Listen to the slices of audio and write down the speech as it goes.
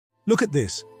Look at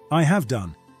this. I have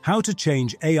done. How to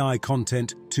change AI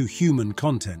content to human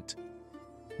content.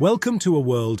 Welcome to a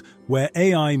world where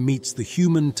AI meets the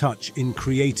human touch in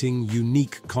creating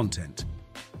unique content.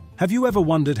 Have you ever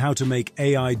wondered how to make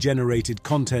AI-generated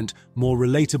content more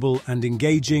relatable and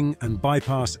engaging and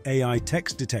bypass AI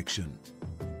text detection?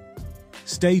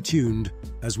 Stay tuned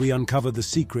as we uncover the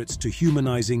secrets to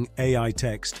humanizing AI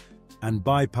text and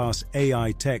bypass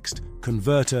AI text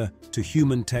converter to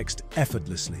human text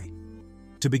effortlessly.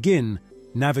 To begin,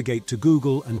 navigate to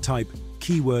Google and type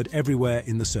keyword everywhere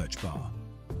in the search bar.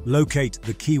 Locate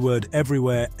the keyword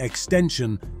everywhere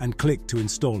extension and click to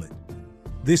install it.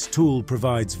 This tool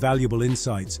provides valuable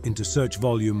insights into search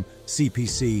volume,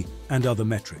 CPC, and other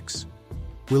metrics.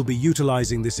 We'll be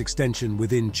utilizing this extension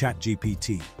within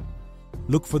ChatGPT.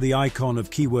 Look for the icon of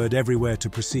keyword everywhere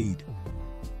to proceed.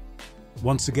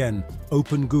 Once again,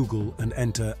 open Google and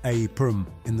enter AEPRM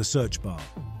in the search bar.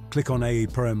 Click on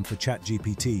AEPRM for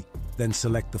ChatGPT, then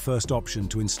select the first option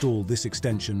to install this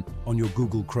extension on your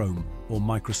Google Chrome or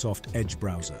Microsoft Edge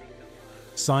browser.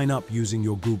 Sign up using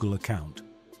your Google account.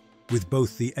 With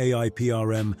both the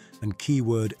AEPRM and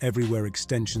Keyword Everywhere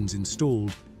extensions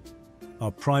installed,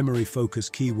 our primary focus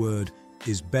keyword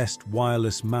is Best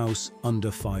Wireless Mouse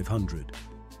Under 500.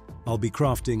 I'll be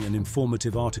crafting an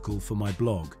informative article for my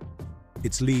blog.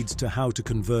 It leads to how to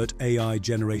convert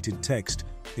AI-generated text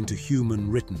into human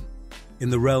written. In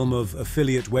the realm of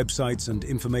affiliate websites and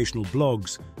informational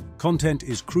blogs, content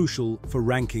is crucial for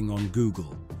ranking on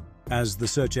Google, as the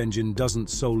search engine doesn't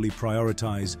solely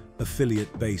prioritize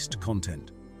affiliate-based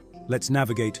content. Let's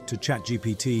navigate to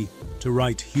ChatGPT to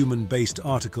write human-based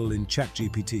article in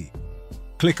ChatGPT.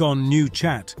 Click on New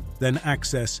Chat, then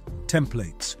access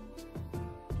Templates.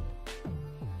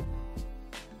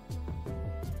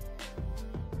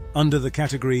 Under the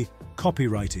category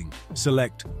Copywriting,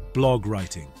 select Blog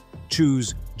Writing.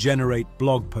 Choose Generate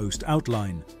Blog Post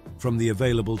Outline from the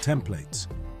available templates.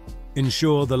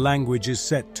 Ensure the language is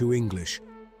set to English,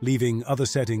 leaving other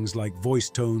settings like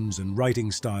voice tones and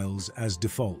writing styles as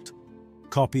default.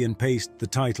 Copy and paste the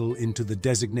title into the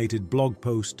designated blog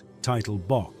post title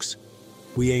box.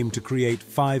 We aim to create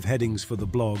 5 headings for the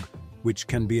blog, which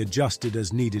can be adjusted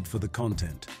as needed for the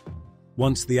content.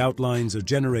 Once the outlines are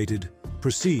generated,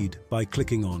 proceed by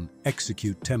clicking on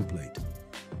Execute Template.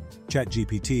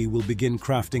 ChatGPT will begin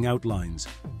crafting outlines,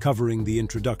 covering the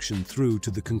introduction through to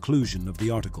the conclusion of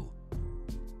the article.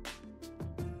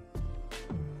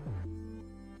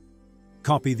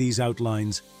 Copy these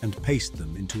outlines and paste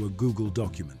them into a Google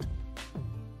document.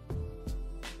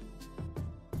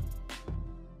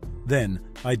 Then,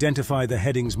 identify the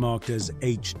headings marked as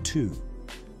H2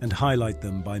 and highlight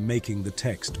them by making the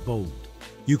text bold.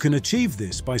 You can achieve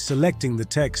this by selecting the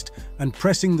text and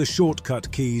pressing the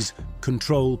shortcut keys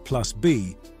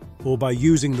Ctrl+B, or by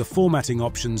using the formatting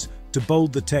options to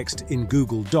bold the text in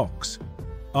Google Docs.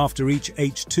 After each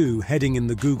H2 heading in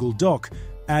the Google Doc,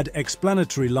 add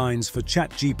explanatory lines for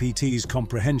ChatGPT's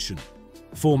comprehension.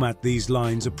 Format these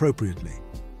lines appropriately.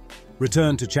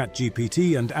 Return to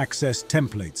ChatGPT and access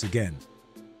Templates again.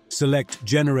 Select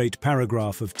Generate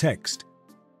Paragraph of Text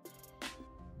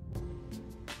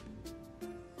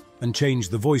and change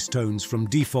the voice tones from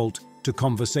default to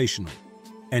conversational.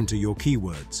 Enter your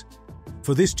keywords.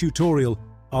 For this tutorial,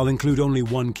 I'll include only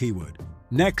one keyword.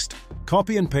 Next,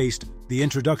 copy and paste the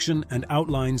introduction and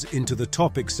outlines into the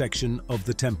topic section of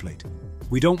the template.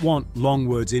 We don't want long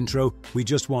words intro, we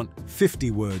just want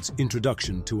 50 words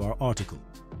introduction to our article.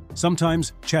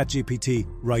 Sometimes ChatGPT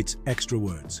writes extra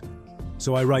words,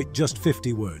 so I write just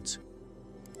 50 words.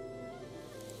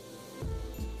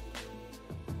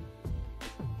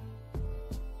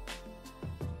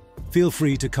 Feel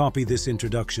free to copy this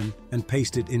introduction and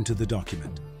paste it into the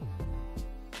document.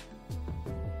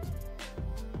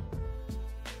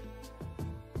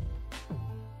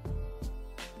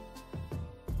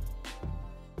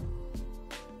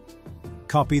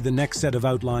 Copy the next set of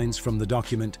outlines from the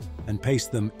document and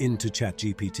paste them into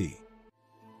ChatGPT.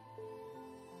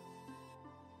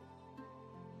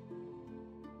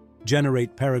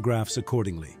 Generate paragraphs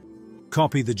accordingly.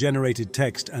 Copy the generated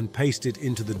text and paste it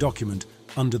into the document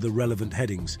under the relevant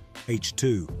headings,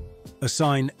 H2.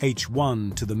 Assign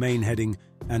H1 to the main heading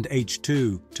and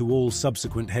H2 to all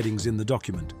subsequent headings in the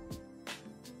document.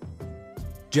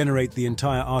 Generate the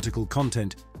entire article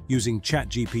content using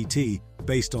ChatGPT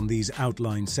based on these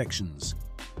outline sections.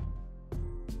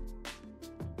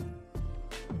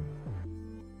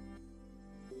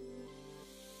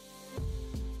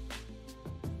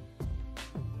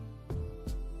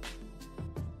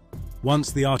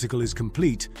 Once the article is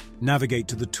complete, navigate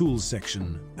to the Tools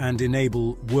section and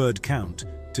enable Word Count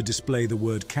to display the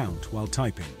word count while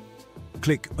typing.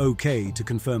 Click OK to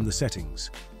confirm the settings.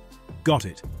 Got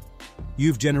it.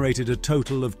 You've generated a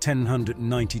total of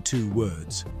 1,092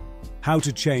 words. How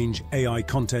to change AI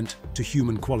content to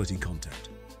human quality content.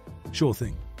 Sure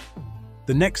thing.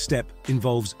 The next step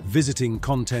involves visiting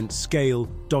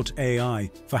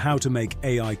contentscale.ai for how to make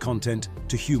AI content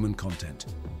to human content.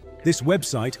 This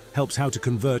website helps how to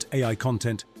convert AI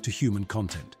content to human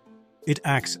content. It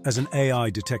acts as an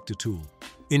AI detector tool,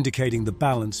 indicating the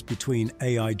balance between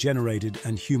AI-generated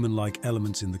and human-like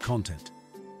elements in the content.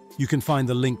 You can find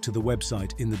the link to the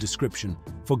website in the description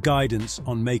for guidance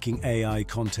on making AI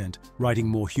content, writing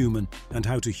more human, and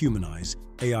how to humanize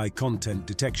AI content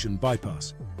detection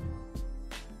bypass.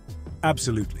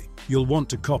 Absolutely. You'll want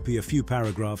to copy a few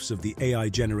paragraphs of the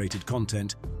AI-generated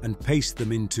content and paste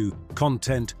them into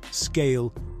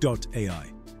contentscale.ai.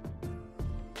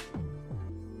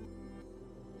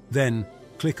 Then,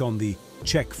 click on the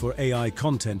Check for AI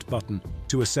Content button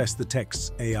to assess the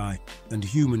text's AI and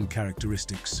human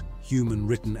characteristics,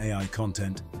 human-written AI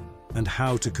content, and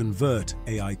how to convert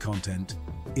AI content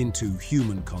into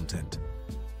human content.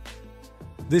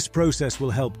 This process will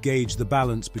help gauge the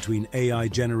balance between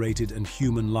AI-generated and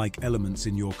human-like elements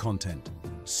in your content.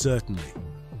 Certainly.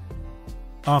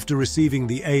 After receiving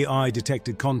the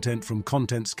AI-detected content from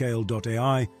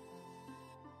contentscale.ai,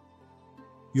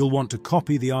 you'll want to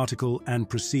copy the article and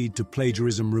proceed to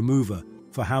Plagiarism Remover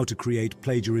for how to create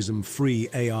plagiarism-free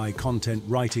AI content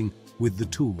writing with the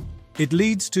tool. It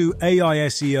leads to AI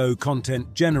SEO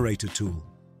Content Generator tool.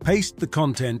 Paste the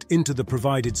content into the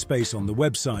provided space on the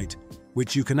website,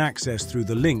 which you can access through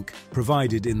the link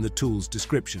provided in the tool's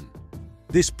description.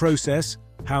 This process,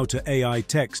 how to AI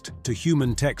text to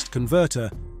human text converter,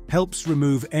 helps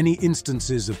remove any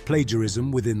instances of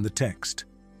plagiarism within the text.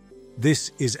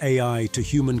 This is AI to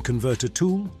human converter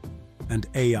tool and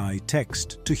AI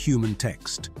text to human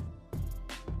text.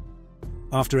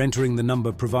 After entering the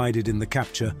number provided in the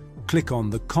captcha, click on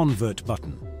the Convert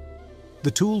button.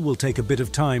 The tool will take a bit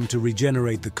of time to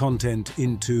regenerate the content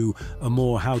into a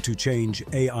more how to change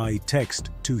AI text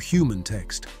to human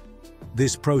text.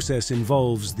 This process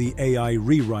involves the AI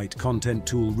rewrite content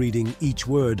tool reading each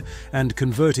word and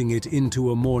converting it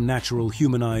into a more natural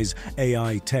Humanize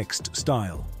AI text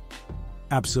style.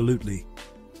 Absolutely.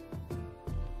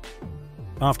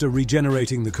 After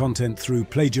regenerating the content through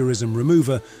Plagiarism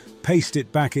Remover, paste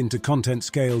it back into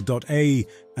contentscale.ai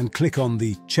and click on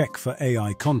the Check for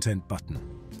AI Content button.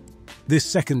 This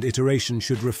second iteration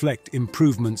should reflect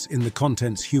improvements in the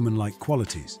content's human-like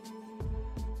qualities.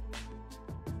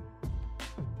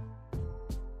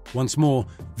 Once more,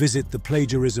 visit the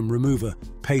Plagiarism Remover,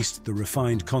 paste the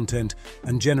refined content,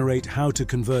 and generate how to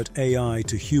convert AI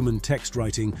to human text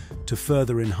writing to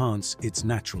further enhance its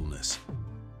naturalness.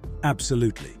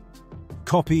 Absolutely.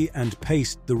 Copy and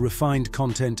paste the refined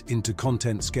content into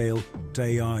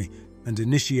contentscale.ai and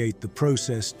initiate the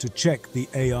process to check the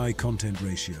AI content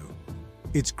ratio.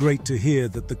 It's great to hear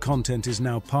that the content is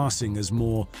now passing as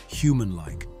more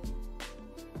human-like.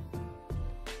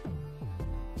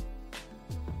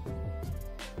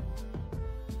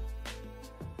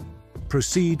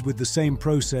 Proceed with the same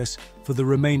process for the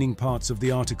remaining parts of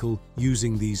the article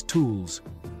using these tools.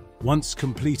 Once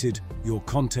completed, your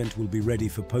content will be ready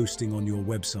for posting on your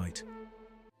website.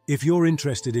 If you're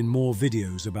interested in more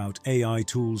videos about AI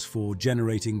tools for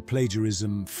generating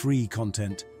plagiarism-free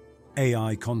content,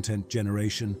 AI content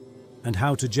generation, and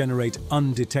how to generate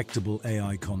undetectable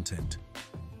AI content,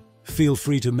 feel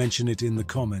free to mention it in the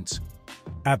comments.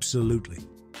 Absolutely.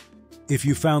 If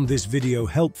you found this video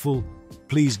helpful,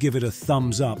 please give it a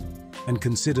thumbs up and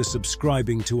consider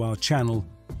subscribing to our channel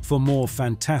for more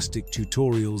fantastic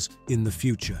tutorials in the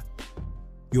future.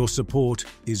 Your support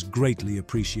is greatly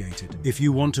appreciated. If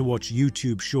you want to watch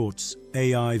YouTube Shorts,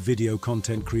 AI video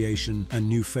content creation, and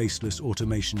new faceless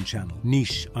automation channel,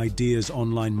 niche ideas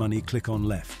online money, click on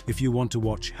left. If you want to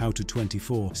watch How to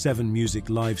 24/7 music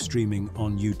live streaming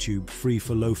on YouTube, free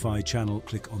for lo-fi channel,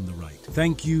 click on the right.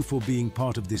 Thank you for being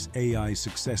part of this AI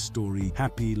success story.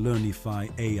 Happy Learnify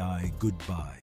AI. Goodbye.